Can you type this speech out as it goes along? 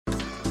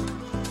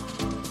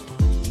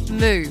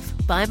Move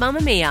by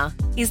Mamamia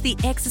is the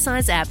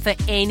exercise app for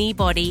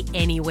anybody,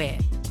 anywhere.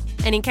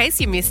 And in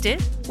case you missed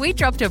it, we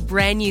dropped a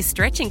brand new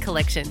stretching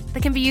collection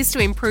that can be used to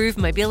improve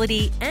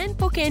mobility and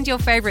bookend your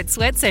favourite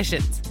sweat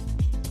sessions.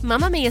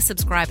 Mamamia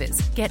subscribers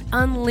get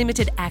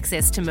unlimited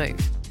access to Move,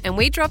 and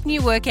we drop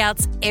new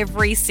workouts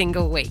every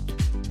single week.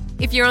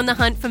 If you're on the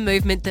hunt for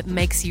movement that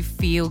makes you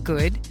feel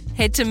good,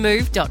 head to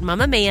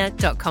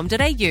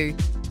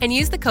move.mamamia.com.au and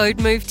use the code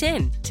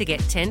MOVE10 to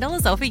get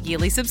 $10 off a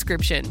yearly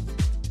subscription.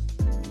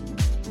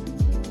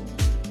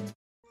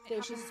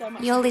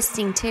 You're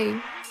listening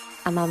to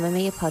a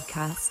Mamamia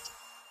podcast.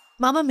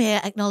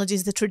 Mamamia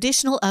acknowledges the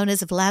traditional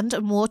owners of land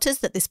and waters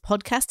that this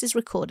podcast is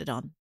recorded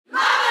on.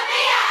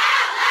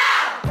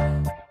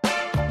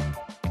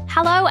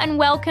 Hello and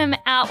welcome,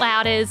 Out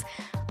Louders.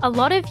 A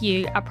lot of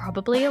you are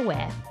probably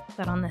aware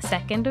that on the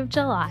 2nd of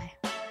July,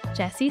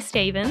 Jessie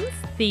Stevens,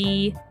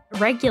 the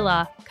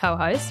regular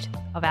co-host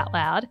of Out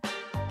Loud,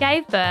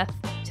 gave birth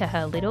to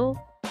her little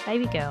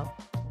baby girl,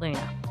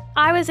 Luna.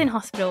 I was in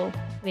hospital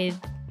with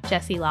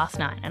Jessie last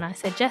night and I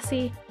said,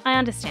 Jessie, I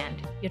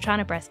understand. You're trying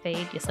to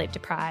breastfeed, you're sleep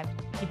deprived,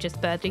 you've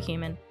just birthed a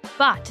human.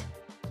 But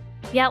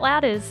the Out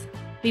Louders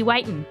be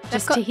waiting to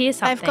hear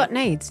something. They've got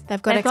needs.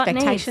 They've got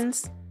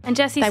expectations. And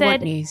Jessie they said,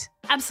 want news.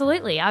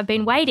 Absolutely. I've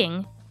been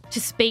waiting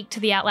to speak to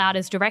the Out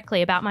Louders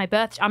directly about my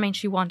birth. I mean,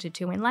 she wanted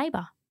to in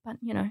labour, but,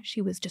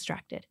 she was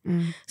distracted.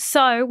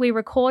 So we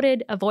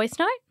recorded a voice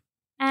note.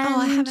 And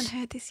I haven't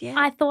heard this yet.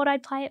 I thought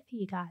I'd play it for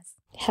you guys.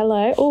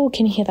 Hello. Oh,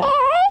 can you hear that?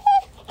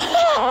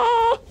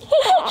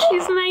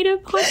 She's made a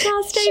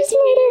podcast debut. She's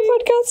made her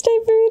podcast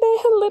debut. They're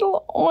her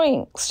little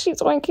oinks.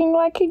 She's oinking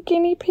like a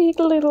guinea pig,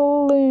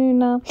 little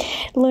Luna.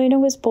 Luna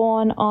was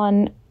born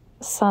on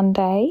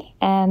Sunday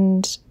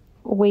and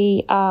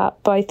we are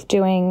both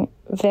doing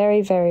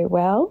very, very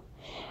well.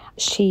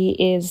 She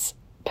is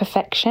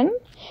perfection.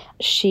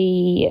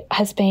 She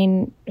has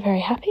been very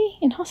happy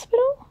in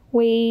hospital.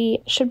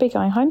 We should be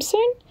going home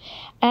soon.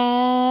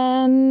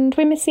 And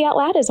we miss the Out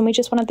Louders, and we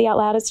just wanted the Out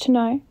Louders to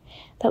know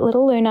that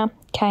little Luna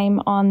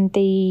came on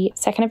the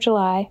 2nd of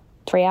July,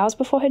 3 hours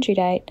before her due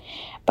date,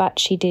 but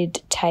she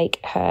did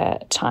take her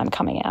time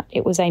coming out.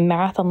 It was a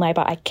marathon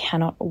labour. I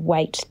cannot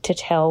wait to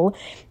tell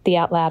the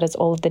Out Louders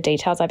all of the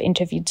details. I've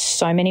interviewed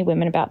so many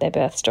women about their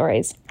birth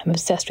stories. I'm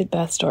obsessed with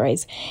birth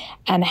stories,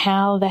 and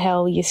how the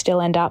hell you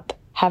still end up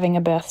having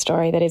a birth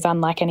story that is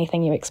unlike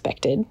anything you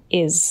expected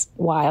is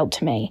wild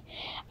to me.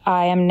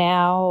 I am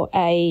now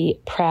a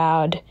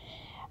proud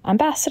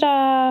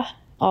ambassador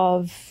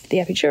of the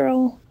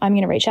epidural. I'm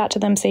going to reach out to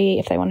them, see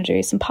if they want to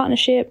do some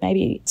partnership,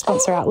 maybe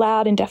sponsor Out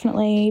Loud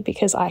indefinitely,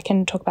 because I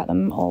can talk about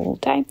them all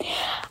day.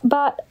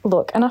 But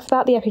look, enough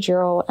about the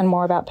epidural and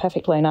more about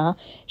Perfect Luna.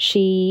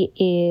 She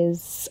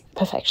is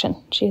perfection.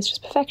 She is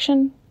just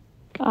perfection.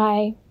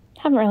 I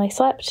haven't really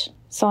slept,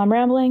 so I'm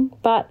rambling,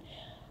 but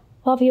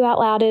love you, Out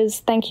Louders.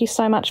 Thank you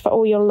so much for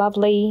all your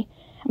lovely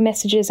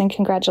messages and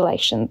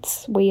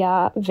congratulations. We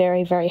are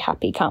very, very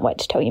happy. Can't wait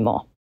to tell you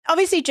more.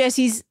 Obviously,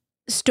 Jessie's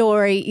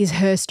story is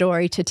her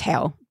story to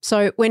tell.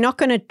 So we're not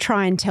going to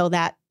try and tell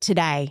that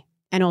today.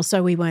 And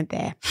also we weren't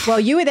there. Well,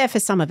 you were there for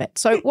some of it.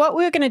 So what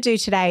we're going to do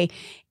today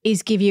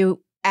is give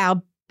you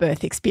our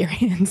birth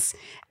experience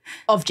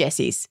of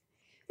Jessie's.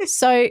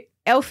 So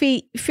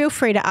Elfie, feel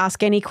free to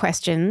ask any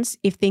questions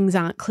if things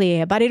aren't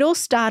clear. But it all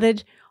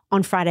started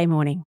on Friday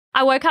morning.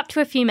 I woke up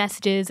to a few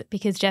messages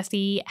because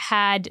Jessie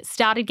had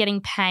started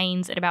getting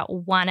pains at about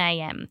 1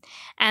 a.m.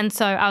 And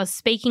so I was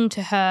speaking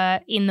to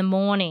her in the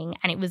morning,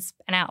 and it was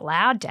an Out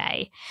Loud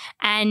day.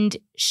 And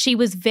she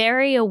was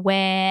very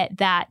aware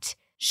that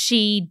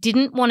she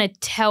didn't want to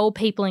tell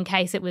people in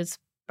case it was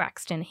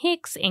Braxton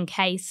Hicks, in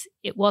case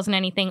it wasn't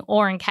anything,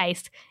 or in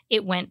case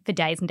it went for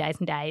days and days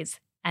and days.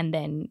 And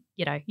then,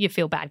 you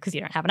feel bad because you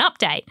don't have an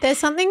update. There's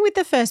something with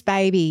the first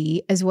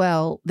baby as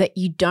well that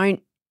you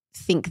don't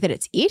think that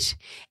it's it,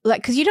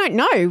 because you don't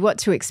know what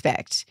to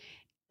expect.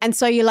 And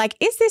so you're like,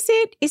 is this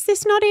it? Is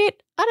this not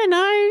it? I don't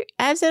know.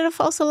 Is it a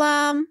false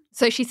alarm?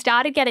 So she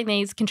started getting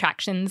these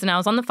contractions, and I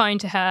was on the phone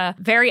to her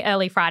very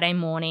early Friday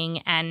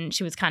morning, and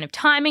she was kind of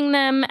timing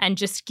them and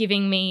just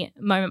giving me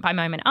moment by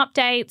moment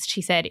updates.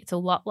 She said it's a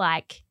lot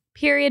like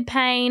period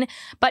pain,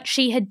 but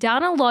she had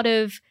done a lot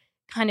of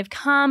kind of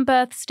calm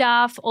birth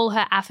stuff, all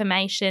her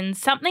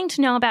affirmations. Something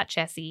to know about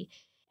Jessie,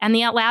 and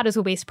the Out Louders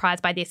will be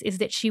surprised by this, is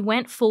that she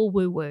went full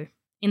woo-woo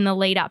in the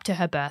lead up to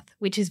her birth,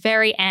 which is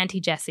very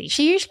anti-Jessie.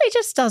 She usually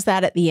just does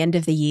that at the end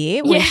of the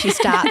year when she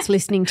starts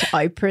listening to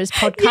Oprah's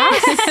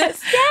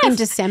podcast in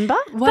December.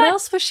 What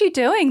else was she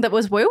doing that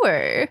was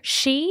woo-woo?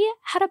 She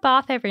had a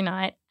bath every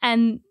night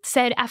and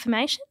said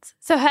affirmations.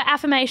 So her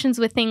affirmations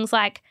were things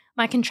like,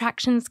 my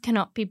contractions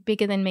cannot be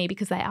bigger than me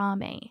because they are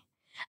me.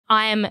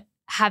 I am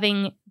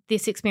having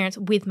this experience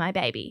with my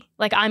baby.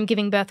 Like, I'm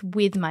giving birth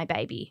with my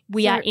baby.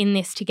 We are in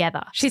this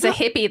together. She's a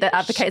hippie that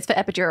advocates for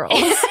epidurals.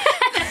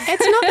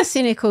 It's not the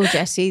cynical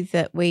Jessie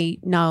that we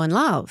know and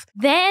love.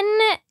 Then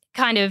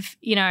kind of,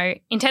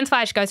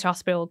 intensifies, she goes to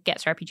hospital,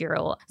 gets her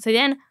epidural. So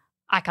then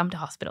I come to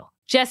hospital.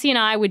 Jessie and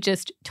I were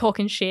just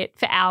talking shit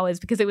for hours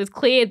because it was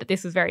clear that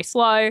this was very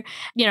slow.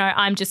 You know,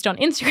 I'm just on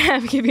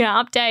Instagram giving her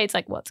updates,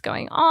 like what's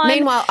going on.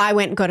 Meanwhile, I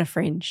went and got a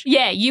fringe.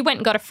 Yeah, you went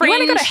and got a fringe. You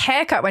went and got a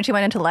haircut when she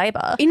went into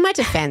labour. In my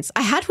defense,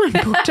 I had one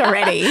booked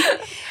already.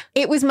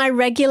 It was my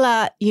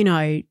regular,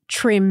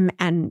 trim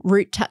and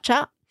root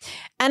touch-up.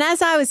 And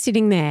as I was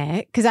sitting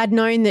there, because I'd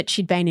known that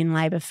she'd been in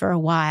labour for a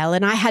while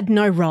and I had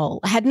no role,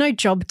 I had no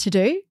job to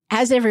do.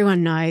 As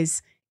everyone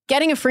knows,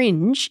 getting a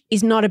fringe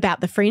is not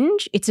about the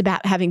fringe. It's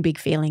about having big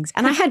feelings.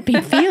 And I had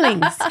big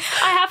feelings.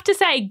 I have to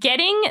say,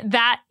 getting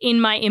that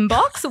in my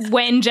inbox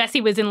when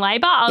Jessie was in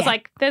labour, I was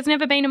like, there's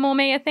never been a more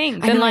Mia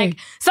thing than like,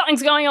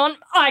 something's going on,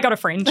 I got a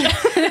fringe.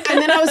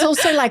 And then I was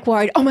also like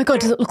worried, oh my God,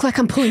 does it look like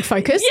I'm pulling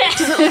focus? Yeah.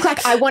 Does it look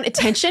like I want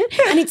attention?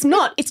 And it's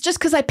not. It's just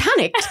because I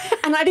panicked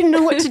and I didn't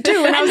know what to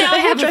do. And I was at the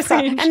hairdresser.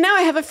 And now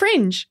I have a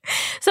fringe.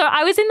 So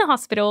I was in the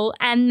hospital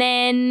and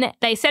then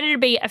they said it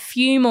would be a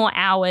few more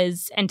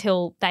hours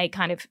until they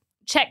kind of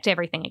checked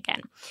everything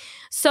again.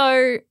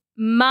 So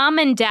Mum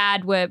and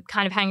Dad were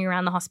kind of hanging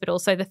around the hospital.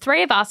 So the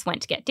three of us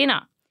went to get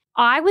dinner.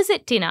 I was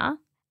at dinner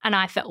and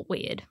I felt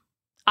weird.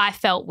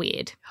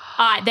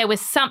 There was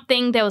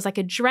something, there was like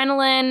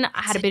adrenaline.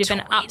 I had a bit of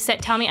an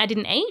upset tummy. I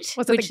didn't eat.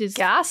 Was it the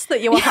gas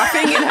that you were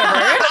huffing in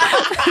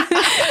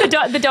her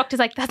room? The doctor's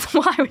like, that's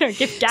why we don't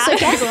give gas.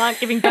 People aren't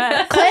giving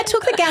birth. Claire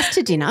took the gas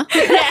to dinner.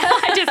 Yeah,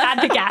 I just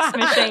had the gas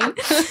machine.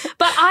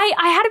 But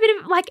I had a bit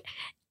of like,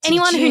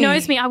 anyone who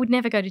knows me, I would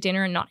never go to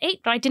dinner and not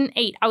eat, but I didn't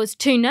eat. I was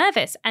too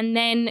nervous and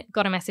then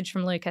got a message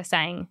from Luca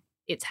saying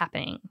it's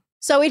happening.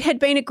 So it had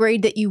been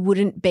agreed that you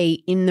wouldn't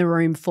be in the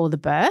room for the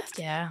birth.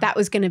 Yeah. That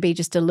was going to be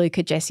just a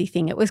Luca Jessie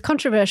thing. It was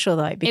controversial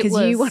though because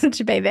you wanted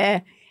to be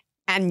there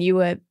and you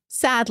were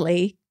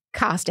sadly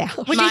cast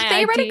out. Would you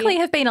theoretically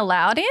have been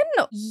allowed in?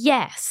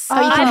 Yes.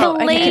 Oh,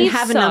 you can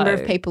have so. a number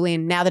of people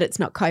in now that it's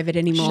not COVID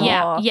anymore.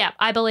 Yeah,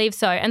 I believe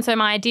so. And so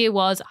my idea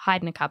was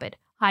hide in a cupboard.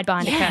 Hide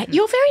behind a curtain.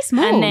 You're very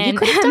small. And then, you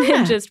could have done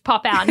that. Just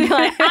pop out and be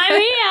like, I'm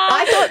here.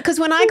 I thought, because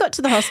when I got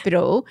to the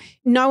hospital,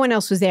 no one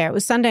else was there. It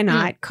was Sunday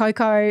night.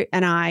 Coco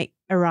and I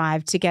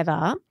arrived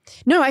together.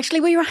 No, actually,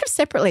 we arrived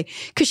separately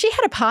because she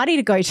had a party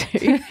to go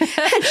to.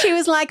 And she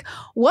was like,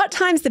 what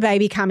time's the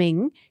baby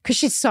coming? Because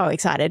she's so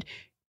excited.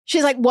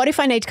 She's like, what if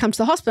I need to come to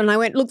the hospital? And I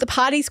went, look, the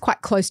party's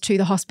quite close to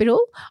the hospital.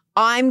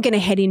 I'm going to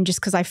head in just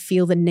because I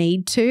feel the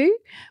need to.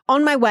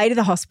 On my way to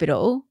the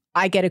hospital,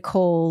 I get a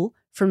call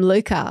from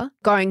Luca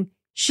going,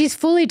 she's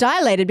fully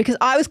dilated, because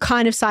I was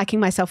kind of psyching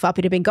myself up.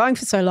 It had been going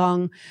for so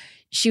long.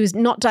 She was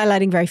not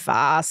dilating very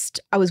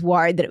fast. I was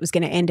worried that it was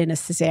going to end in a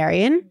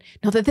cesarean.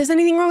 Not that there's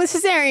anything wrong with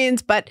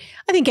cesareans, but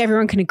I think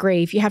everyone can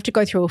agree if you have to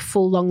go through a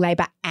full long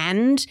labour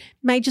and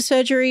major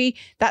surgery,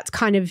 that's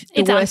kind of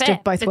the worst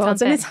of both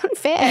worlds. And it's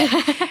unfair.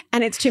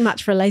 And it's too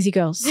much for a lazy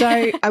girl.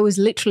 So I was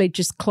literally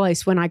just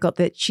close when I got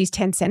that she's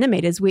 10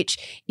 centimetres,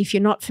 which if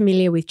you're not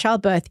familiar with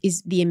childbirth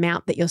is the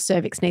amount that your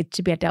cervix needs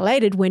to be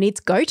dilated when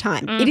it's go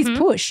time. It is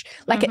push.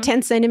 Like at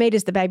 10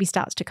 centimetres, the baby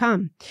starts to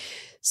come.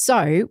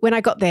 So when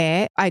I got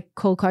there, I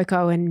called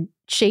Coco and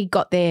she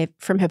got there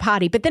from her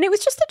party. But then it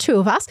was just the two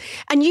of us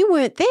and you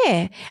weren't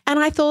there. And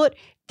I thought,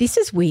 this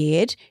is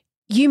weird.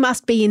 You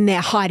must be in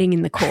there hiding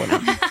in the corner.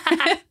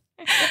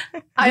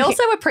 I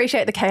also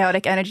appreciate the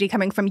chaotic energy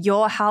coming from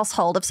your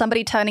household of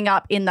somebody turning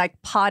up in like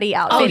party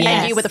outfit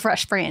and you with a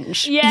fresh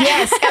fringe. Yeah.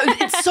 Yes,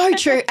 it's so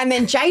true. And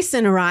then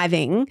Jason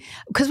arriving,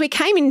 because we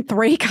came in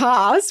 3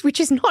 cars, which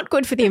is not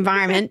good for the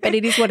environment, but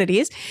it is what it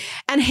is.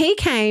 And he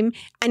came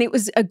and it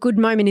was a good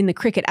moment in the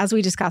cricket, as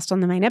we discussed on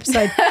the main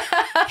episode.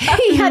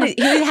 he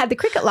had the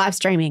cricket live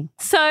streaming.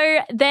 So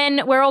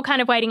then we're all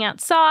kind of waiting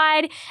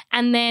outside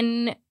and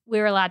then we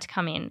were allowed to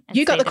come in. And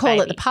you got the call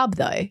baby. At the pub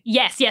though.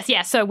 Yes.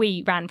 So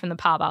we ran from the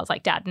pub. I was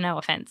like, Dad, no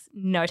offense,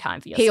 no time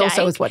for your He steak.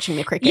 also was watching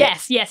the cricket.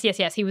 Yes.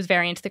 He was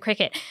very into the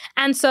cricket.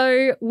 And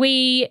so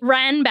we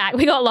ran back.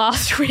 We got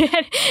lost.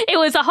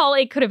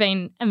 It could have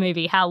been a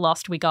movie, how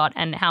lost we got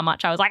and how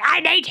much I was like,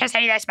 I need to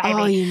see this baby.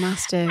 Oh, you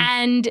must have.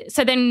 And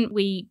so then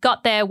we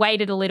got there,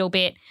 waited a little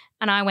bit,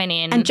 and I went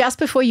in. And just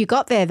before you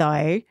got there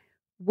though,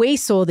 we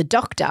saw the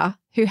doctor,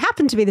 who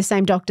happened to be the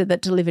same doctor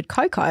that delivered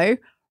Coco,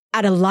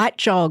 at a light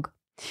jog,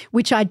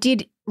 which I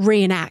did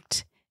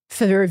reenact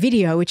for a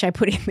video, which I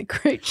put in the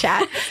group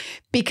chat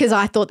because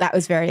I thought that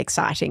was very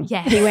exciting.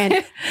 Yeah. He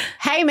went,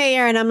 hey,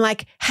 Mia. And I'm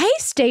like, hey,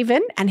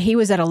 Stephen. And he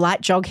was at a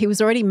light jog. He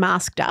was already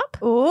masked up.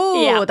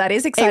 Oh, that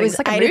is exciting. It was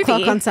like 8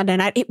 o'clock on Sunday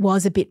night. It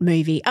was a bit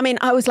movie. I mean,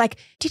 I was like,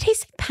 did he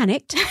seem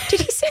panicked?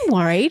 Did he seem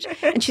worried?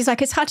 And she's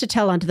like, it's hard to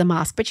tell under the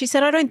mask. But she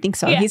said, I don't think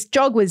so. Yeah. His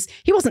jog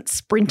he wasn't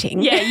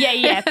sprinting.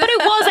 Yeah. But it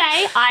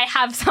was I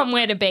have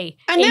somewhere to be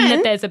And in then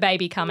that there's a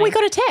baby coming. We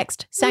got a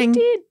text saying,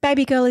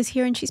 baby girl is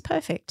here and she's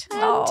perfect.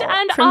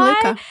 And From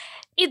Luca.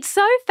 It's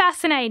so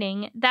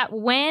fascinating that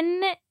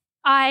when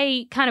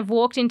I kind of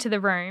walked into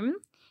the room,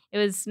 it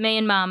was me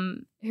and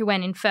Mum who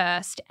went in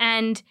first.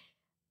 And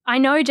I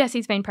know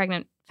Jessie's been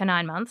pregnant for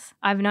 9 months.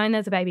 I've known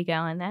there's a baby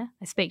girl in there.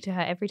 I speak to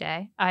her every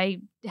day.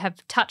 I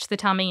have touched the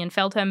tummy and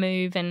felt her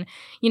move and,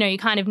 you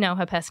kind of know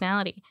her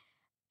personality.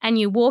 And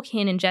you walk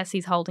in and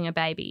Jessie's holding a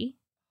baby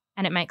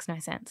And it makes no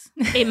sense.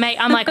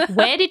 I'm like,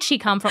 where did she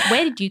come from?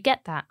 Where did you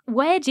get that?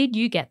 Where did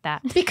you get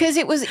that? Because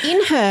it was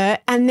in her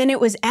and then it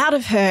was out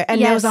of her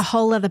and there was a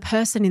whole other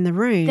person in the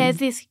room. There's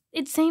this,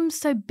 it seems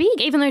so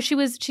big, even though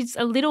she's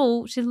a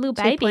little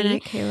baby.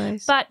 2.8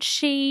 kilos. But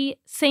she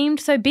seemed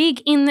so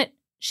big in that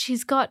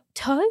she's got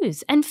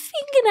toes and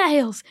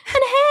fingernails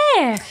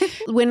and hair.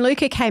 When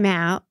Luca came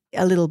out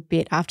a little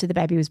bit after the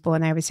baby was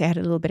born, they obviously had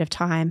a little bit of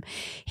time.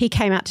 He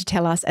came out to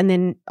tell us, and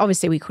then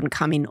obviously we couldn't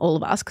come in, all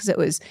of us, because it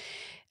was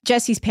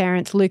Jessie's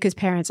parents, Luca's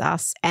parents,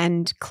 us,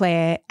 and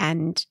Claire,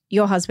 and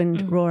your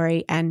husband,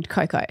 Rory, and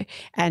Coco.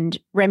 And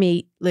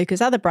Remy,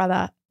 Luca's other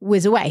brother,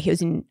 was away. He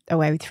was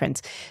away with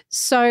friends.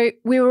 So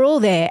we were all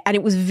there, and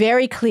it was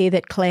very clear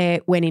that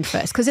Claire went in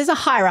first because there's a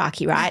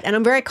hierarchy, right? And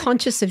I'm very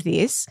conscious of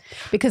this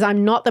because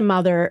I'm not the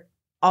mother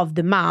of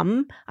the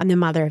mum, I'm the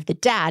mother of the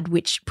dad,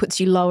 which puts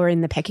you lower in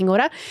the pecking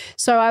order.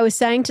 So I was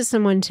saying to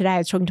someone today, I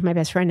was talking to my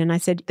best friend, and I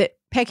said that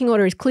pecking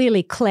order is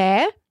clearly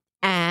Claire,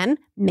 Anne,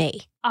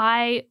 me.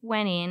 I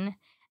went in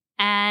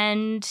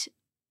and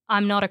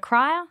I'm not a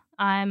crier.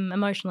 I'm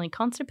emotionally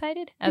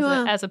constipated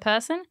as a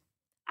person.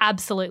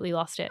 Absolutely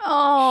lost it.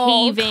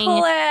 Oh, heaving,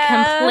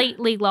 Claire.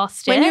 completely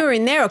lost it. When you were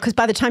in there, or because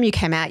by the time you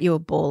came out, you were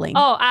bawling.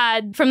 Oh,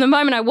 from the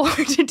moment I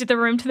walked into the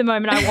room to the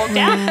moment I walked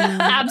out,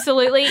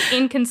 absolutely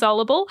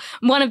inconsolable.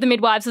 One of the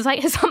midwives was like,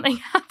 has something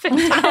happened?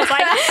 And I was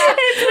like,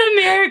 it's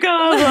the miracle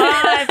of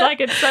life.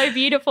 Like, it's so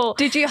beautiful.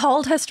 Did you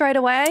hold her straight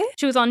away?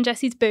 She was on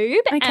Jessie's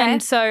boob. Okay.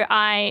 And so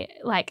I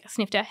like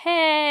sniffed her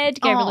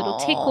head, gave her a little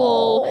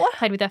tickle,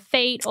 played with her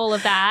feet, all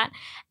of that.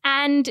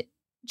 And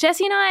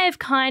Jessie and I have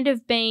kind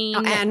of been...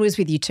 Oh, Anne was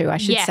with you too, I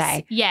should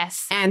say.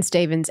 Yes. Anne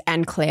Stevens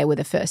and Claire were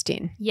the first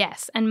in.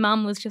 Yes. And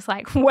Mum was just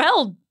like,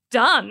 well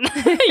done.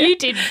 You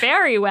did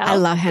very well. I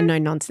love how no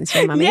nonsense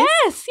your mum is.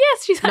 Yes.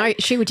 She's like, No,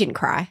 she didn't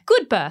cry.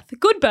 good birth.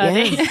 Good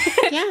birthing.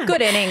 Yeah.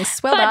 Good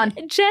innings. Well done.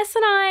 Jess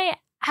and I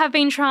have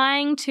been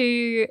trying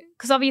to,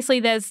 because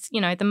obviously there's,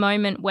 the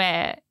moment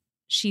where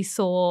she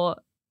saw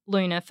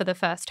Luna for the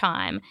first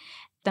time.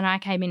 Then I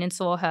came in and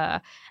saw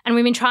her. And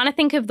we've been trying to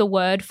think of the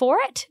word for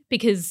it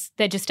because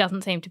there just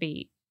doesn't seem to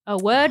be a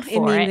word for it.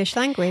 In the English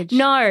language.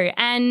 No.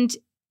 And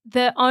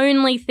the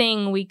only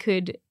thing we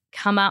could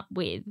come up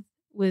with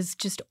was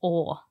just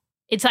awe.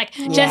 It's like,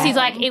 Jessie's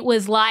like, it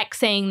was like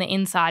seeing the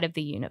inside of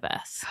the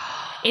universe.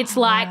 It's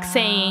like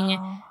seeing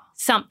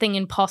something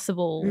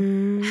impossible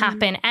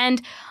happen. And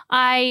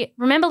I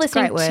remember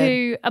listening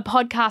to a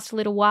podcast a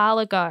little while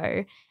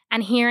ago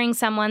and hearing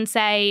someone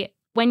say,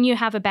 when you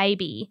have a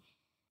baby,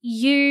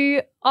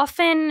 you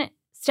often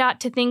start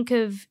to think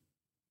of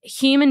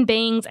human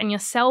beings and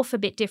yourself a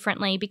bit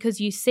differently because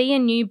you see a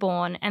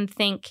newborn and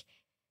think,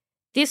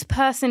 this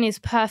person is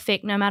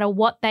perfect no matter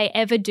what they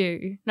ever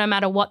do, no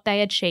matter what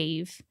they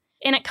achieve.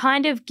 And it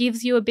kind of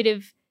gives you a bit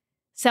of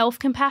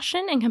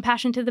self-compassion and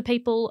compassion to the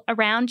people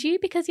around you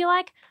because you're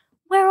like,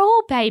 we're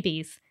all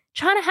babies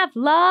trying to have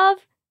love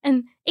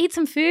and eat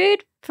some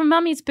food from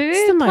mummy's boob.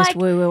 It's the most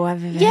woo-woo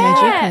I've ever heard you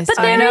guys but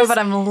say. I know, but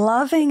I'm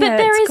loving it. But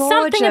there is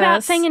gorgeous. something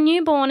about seeing a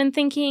newborn and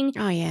thinking,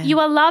 Oh, yeah. you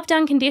are loved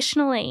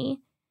unconditionally.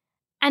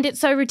 And it's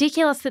so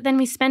ridiculous that then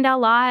we spend our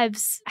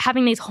lives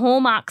having these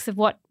hallmarks of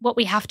what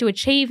we have to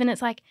achieve. And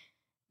it's like,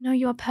 no,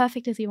 you are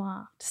perfect as you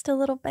are. Just a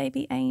little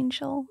baby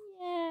angel.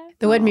 Yeah.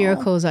 The word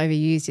miracle is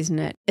overused, isn't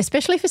it?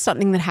 Especially for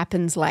something that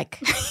happens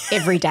like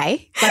every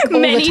day. Like all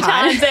Many the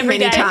time. times every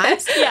many day.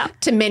 times. Yeah.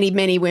 To many,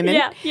 many women.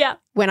 Yeah.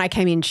 When I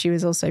came in, she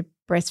was also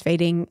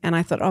breastfeeding and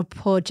I thought, oh,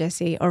 poor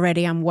Jessie,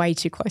 already I'm way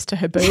too close to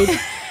her boob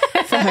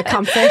for her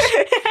comfort.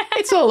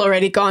 It's all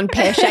already gone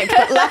pear-shaped.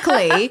 But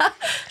luckily,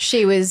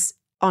 she was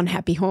on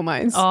happy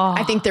hormones. Oh.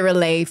 I think the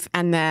relief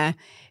and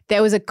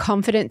there was a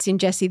confidence in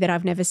Jessie that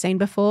I've never seen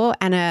before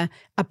and a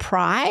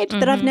pride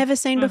that I've never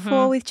seen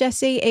before with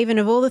Jessie, even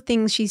of all the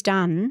things she's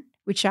done,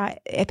 which are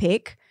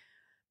epic.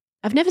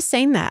 I've never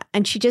seen that.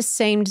 And she just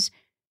seemed,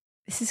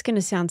 this is going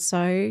to sound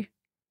so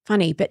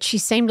funny, but she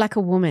seemed like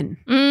a woman.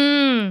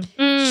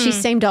 She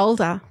seemed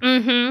older.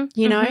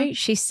 You know,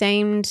 she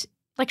seemed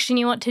like she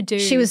knew what to do.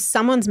 She was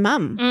someone's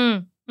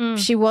mum.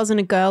 She wasn't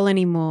a girl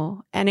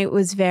anymore. And it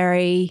was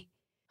very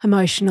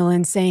emotional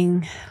and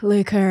seeing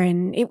Luca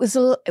and it was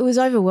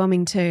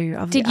overwhelming too.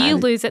 Did you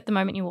lose it the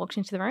moment you walked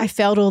into the room? I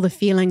felt all the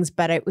feelings,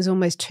 but it was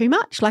almost too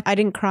much. Like I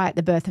didn't cry at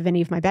the birth of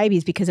any of my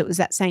babies because it was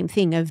that same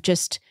thing of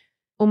just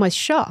almost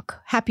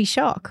shock, happy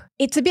shock.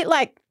 It's a bit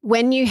like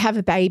when you have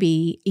a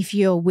baby, if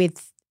you're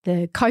with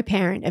the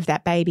co-parent of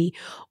that baby,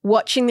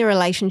 watching the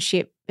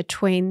relationship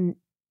between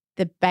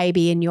the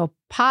baby and your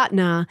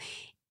partner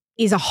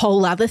is a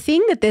whole other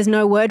thing that there's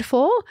no word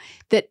for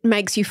that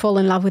makes you fall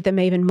in love with them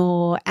even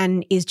more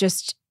and is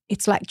just,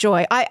 it's like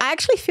joy. I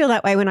actually feel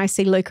that way when I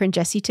see Luca and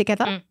Jessie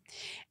together.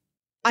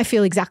 I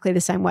feel exactly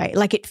the same way.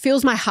 Like it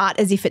fills my heart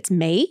as if it's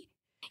me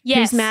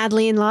who's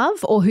madly in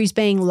love or who's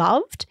being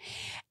loved.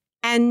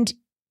 And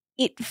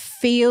it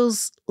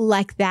feels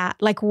like that,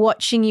 like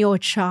watching your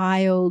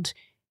child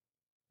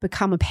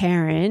become a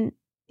parent,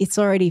 it's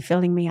already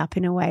filling me up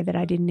in a way that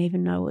I didn't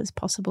even know was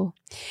possible.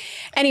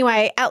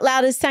 Anyway,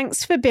 Outlouders,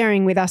 thanks for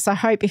bearing with us. I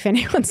hope if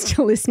anyone's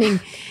still listening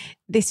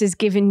this has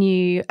given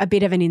you a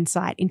bit of an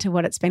insight into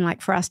what it's been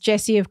like for us.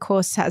 Jessie, of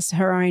course, has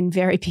her own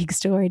very big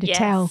story to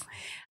tell.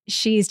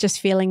 She's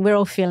just we're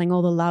all feeling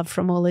all the love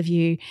from all of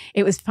you.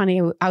 It was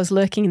funny. I was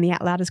lurking in the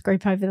Out Louders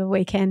group over the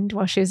weekend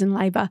while she was in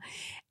labour,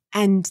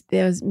 and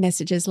there was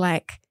messages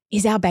like,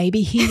 is our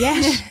baby here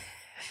yet?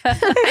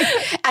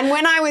 And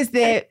when I was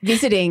there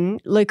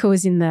visiting, Luca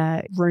was in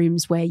the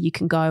rooms where you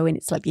can go and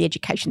it's like the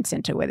education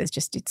centre where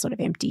it's sort of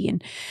empty.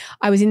 And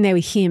I was in there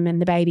with him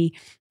and the baby,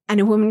 and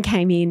a woman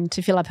came in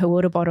to fill up her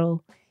water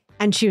bottle,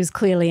 and she was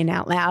clearly an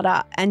Out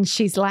Louder, and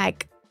she's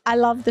like, I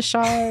love the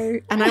show.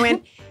 And I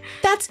went,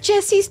 that's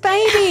Jessie's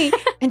baby.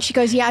 And she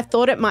goes, yeah, I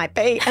thought it might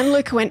be. And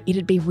Luca went,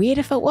 it'd be weird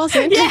if it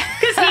wasn't. Yeah,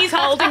 because he's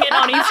holding it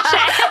on his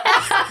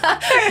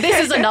chest.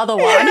 This is another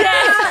one.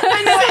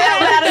 I know,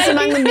 Out Louders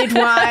among the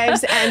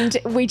midwives. And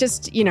we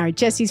just,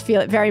 Jessie's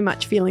very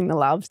much feeling the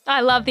love. I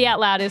love the Out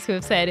Louders who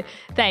have said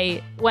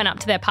they went up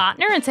to their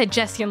partner and said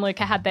Jessie and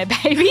Luca had their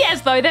baby,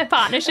 as though their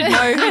partner should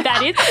know who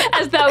that is,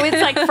 as though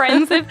it's like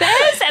friends of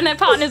theirs, and their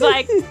partner's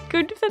like,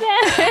 good for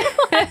them.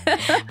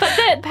 But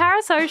the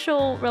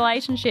parasocial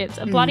relationships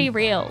are bloody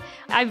real.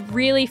 I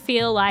really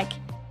feel like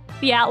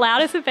the Out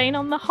Louders have been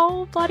on the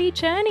whole bloody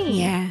journey.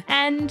 Yeah.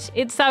 And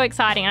it's so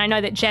exciting. I know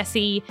that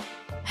Jessie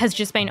has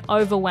just been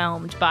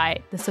overwhelmed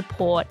by the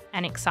support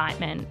and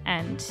excitement,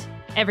 and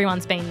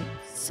everyone's been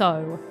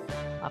so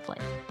lovely.